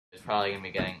probably gonna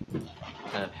be getting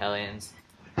kind of Hellions,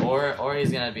 or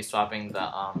he's gonna be swapping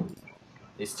the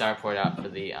starport out for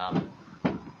the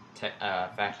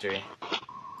factory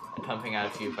and pumping out a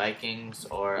few Vikings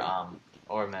or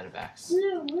medevacs.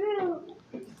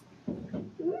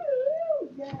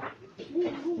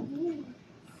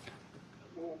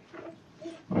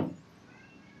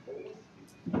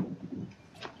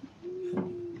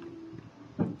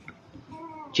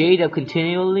 Jdub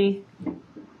continually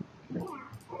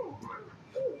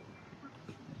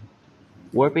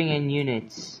warping in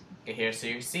units. Okay, here, so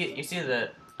you see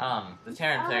the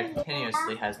Terran player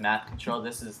continuously has map control.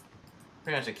 This is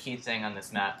pretty much a key thing on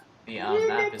this map. The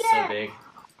map is so big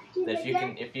that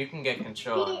if you can get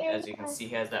control, as you can see,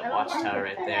 he has that watchtower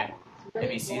right there. If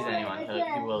he sees anyone,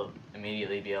 he will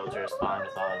immediately be able to respond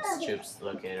with all his troops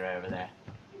located right over there.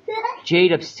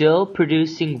 Jdub still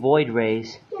producing void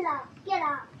rays.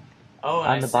 Oh,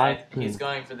 and he's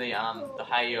going for the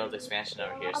high yield expansion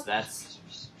over here, so that's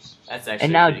actually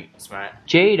and now pretty smart.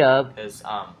 Jdub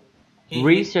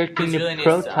researching really the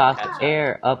Protoss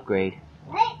air upgrade.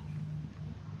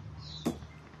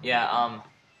 Yeah,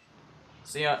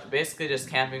 so basically just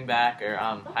camping back or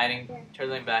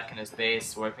turtling back in his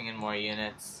base, warping in more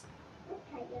units.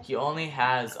 He only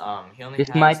has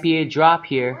This might be a drop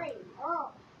here.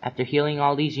 After healing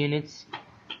all these units,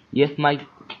 Yiff might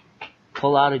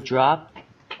pull out a drop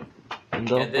and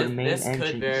go for the main entrance.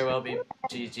 This could very well be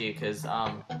GG because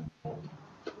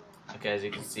okay, as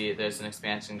you can see, there's an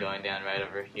expansion going down right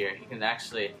over here. He can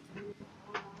actually,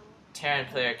 Terran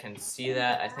player can see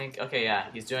that. I think, okay, yeah,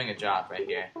 he's doing a drop right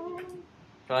here.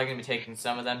 Probably gonna be taking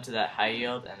some of them to that high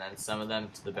yield and then some of them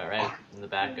to the right in the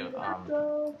back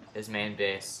of his main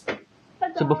base.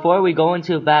 So before we go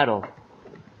into a battle,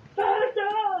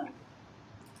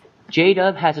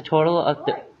 Jdub has a total of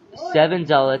 7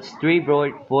 zealots, 3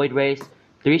 void rays,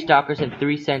 3 stalkers, and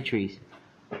 3 sentries.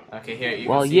 Okay, here you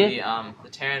can see the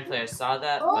Terran player saw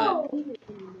that, but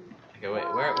okay, wait,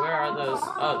 where are those?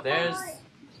 Oh, there's.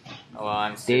 Oh, well,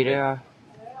 I'm stupid. They are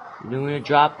doing a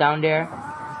drop down there.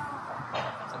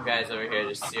 Some guys over here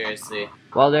just seriously.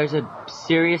 Well, there's a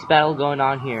serious battle going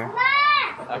on here.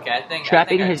 Okay, I think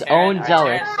trapping his own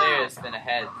zealots. Our Terran player has been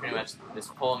ahead pretty much this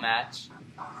whole match,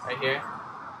 right here.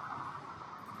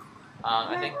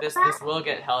 I think this will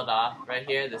get held off right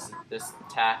here. This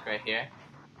attack right here.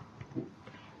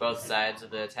 Both sides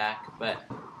of the attack, but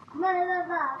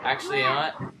actually, you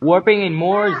know what? Warping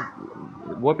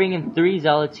in 3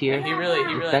 zealots here. Yeah, he really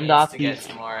needs to get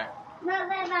some more.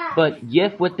 But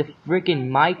Yiff with the freaking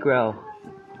micro.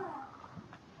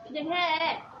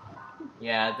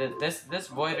 Yeah, this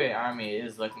Void Ray army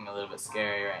is looking a little bit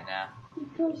scary right now.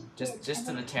 Just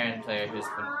to the Terran player who's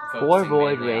been focusing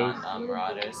Void mainly Rays on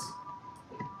Marauders.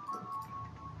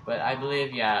 But I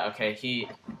believe, yeah, okay,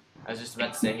 I was just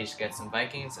about to say he should get some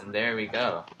Vikings, and there we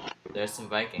go. There's some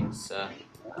Vikings, so.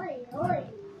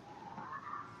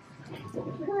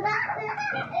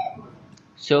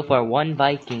 So far, 1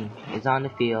 Viking is on the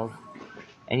field,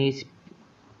 and he's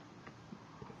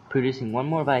producing 1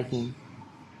 more Viking.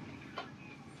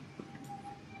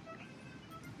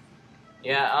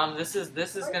 Yeah, this is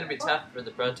gonna be tough for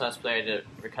the Protoss player to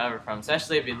recover from,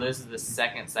 especially if he loses the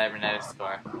second cybernetics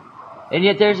score. And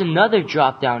yet there's another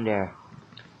drop down there.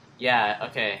 Yeah,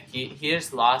 okay. He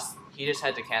just lost. He just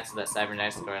had to cancel that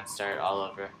cybernetics score and start all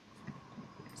over.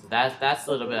 So that's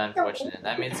a little bit unfortunate.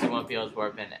 That means he won't be able to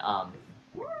warp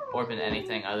in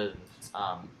anything other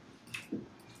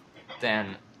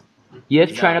than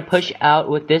Yiff trying to push out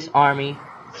with this army.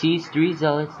 Sees 3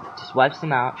 zealots, just wipes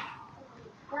them out.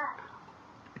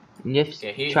 And Yiff's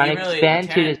trying to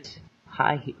expand to this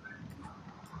high.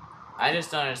 I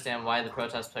just don't understand why the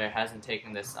Protoss player hasn't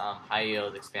taken this high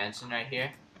yield expansion right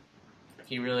here.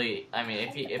 He really, I mean,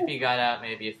 if he got out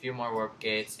maybe a few more warp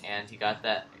gates and he got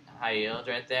that high yield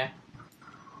right there,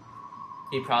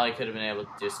 he probably could have been able to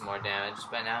do some more damage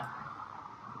by now.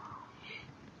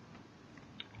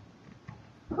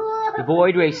 The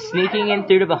Void Ray sneaking in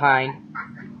through the behind.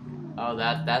 Oh,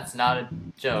 that's not a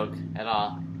joke at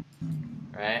all,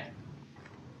 right?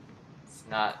 It's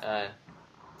not.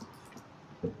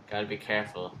 Gotta be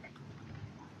careful.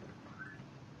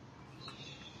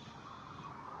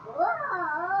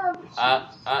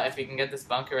 If you can get this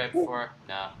bunker right before...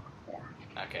 No.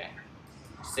 Okay.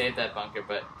 Save that bunker,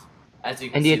 but... As you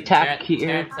can see, the Terran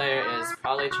player is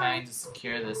probably trying to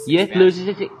secure this Yiff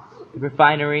loses his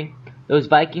refinery. Those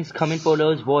Vikings coming for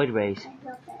those Void Rays.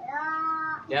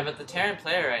 Yeah, but the Terran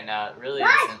player right now, it really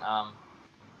isn't, I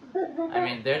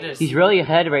mean, they're just... He's really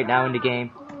ahead right now in the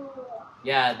game.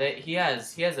 Yeah, he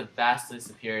has a vastly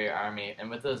superior army, and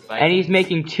with those Vikings... And he's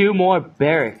making 2 more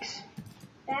barracks.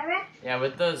 Yeah,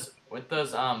 with those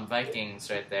Vikings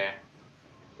right there,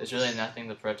 there's really nothing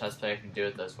the Protoss player can do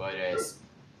with those void rays.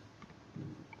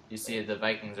 You see, the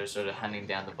Vikings are sort of hunting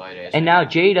down the void rays. And right now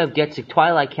Jdub gets a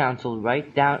Twilight Council right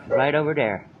over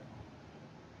there.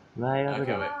 Right over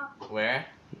there. Wait, where?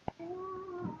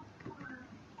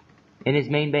 In his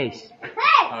main base.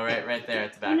 Oh, right there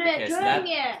at the back. Okay,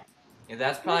 so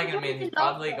that's probably gonna mean he's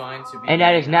probably going to be. And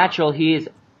that is natural. He is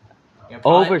oversaturated.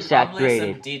 Probably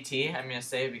some DT. I'm gonna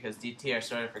say because DT are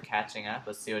sort of for catching up.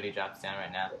 Let's see what he drops down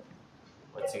right now.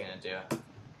 What's he gonna do?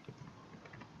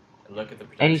 Look at the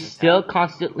protection and he's still tab.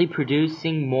 constantly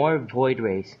producing more void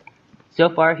rays. So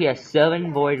far, he has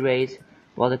 7 void rays,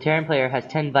 while the Terran player has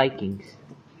 10 Vikings.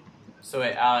 So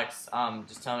wait, Alex,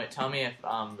 just tell me if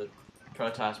the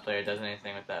Protoss player does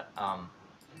anything with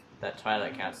that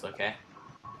Twilight Council, okay?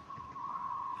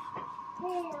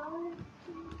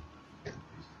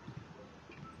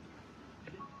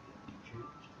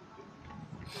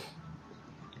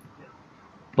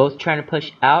 Both trying to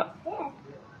push out.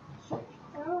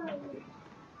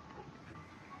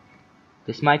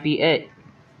 This might be it.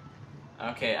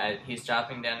 Okay, he's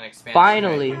dropping down an expansion.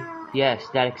 Finally, right? yes,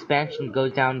 that expansion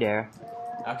goes down there.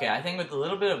 Okay, I think with a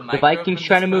little bit of micro The Vikings from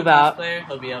trying to this move Protoss out. player,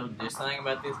 he'll be able to do something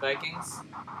about these Vikings.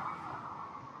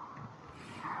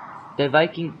 The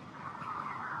Vikings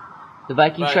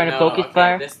trying to focus okay,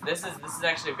 fire. This is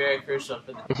actually very crucial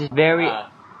for the. This is very.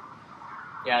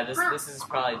 Yeah, this is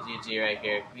probably GG right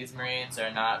here. These Marines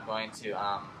are not going to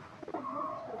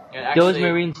actually, those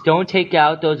Marines don't take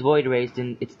out those void rays,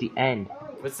 then it's the end.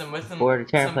 With some for the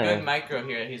Terran player. good micro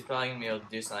here, he's probably gonna be able to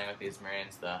do something with these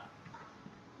Marines though.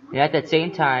 And at that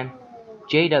same time,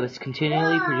 Jdub is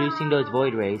continually producing those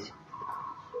void rays.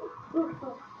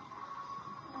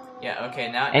 Yeah,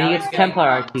 okay, now he gets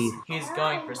Templar RT. He's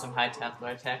going for some high Templar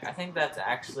attack. I think that's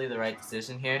actually the right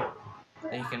decision here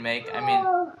that he can make. I mean,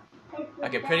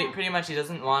 okay, pretty much he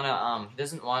doesn't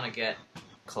wanna get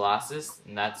Colossus,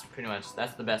 and that's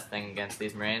the best thing against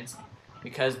these Marines,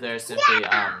 because there's simply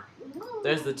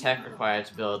there's the tech required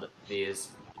to build these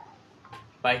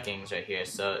Vikings right here.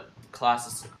 So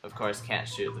Colossus, of course, can't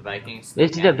shoot the Vikings.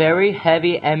 This is a very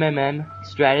heavy MMM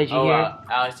strategy here.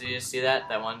 Alex, did you see that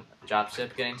one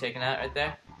dropship getting taken out right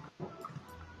there?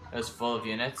 It was full of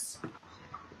units.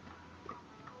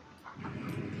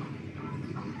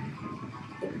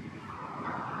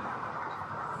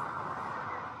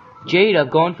 Jdub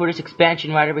going for this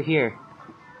expansion right over here.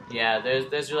 Yeah,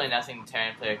 there's really nothing the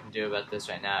Terran player can do about this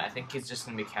right now. I think he's just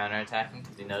going to be counterattacking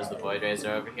because he knows the Void Rays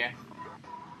are over here.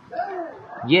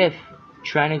 Yiff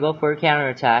trying to go for a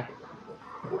counterattack.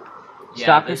 Yeah,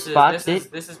 Stalker spots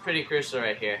it. This is pretty crucial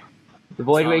right here. The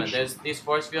Void Rays. These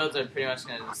force fields are pretty much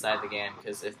going to decide the game,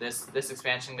 because if this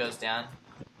expansion goes down,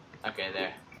 okay,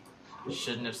 there.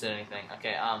 Shouldn't have said anything.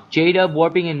 Okay, Jdub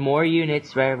warping in more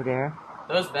units right over there.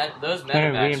 Those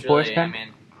medevacs really, I mean.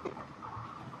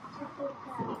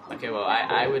 Okay, well,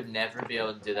 I would never be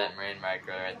able to do that Marine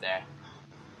micro right there.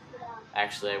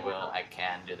 Actually, I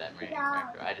can do that Marine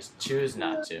micro. I just choose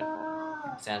not to.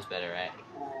 Sounds better, right?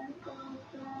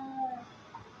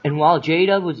 And while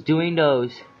Jdub was doing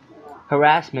those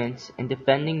harassments and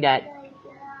defending that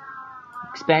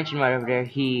expansion right over there,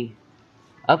 he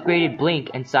upgraded Blink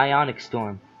and Psionic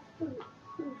Storm.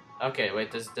 Okay,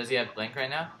 wait, does he have Blink right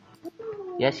now?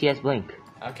 Yes, he has Blink.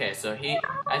 Okay, so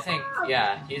I think,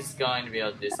 yeah, he's going to be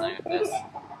able to do something with this.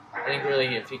 I think really,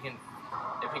 if he can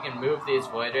move these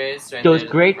Void Rays right those there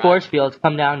great force fields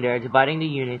come down there, dividing the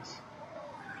units.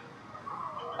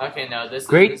 Okay, no, this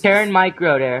great is Terran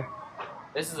micro there.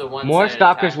 This is a one-sided more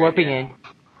Stalkers attack warping right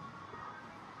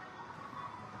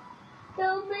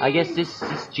in. I guess this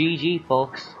is GG,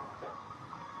 folks.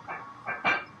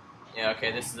 Yeah,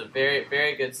 okay, this is a very,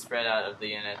 very good spread out of the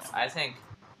units. I think,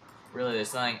 really, there's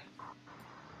something.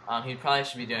 He probably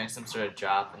should be doing some sort of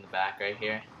drop in the back right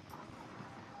here.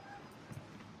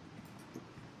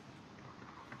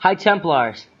 High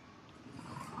Templars.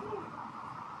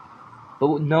 But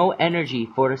with no energy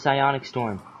for the Psionic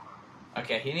Storm.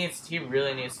 Okay, he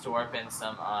really needs to warp in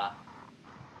some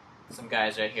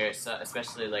guys right here, so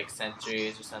especially like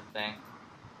sentries or something.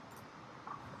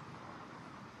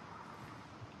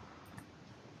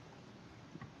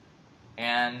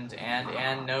 And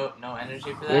no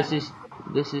energy for that.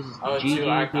 This is oh,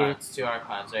 GG here. Two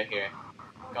Archons right here,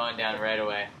 going down right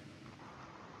away.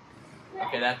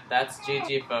 Okay, that's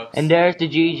GG, folks. And there's the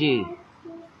GG.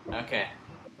 Okay.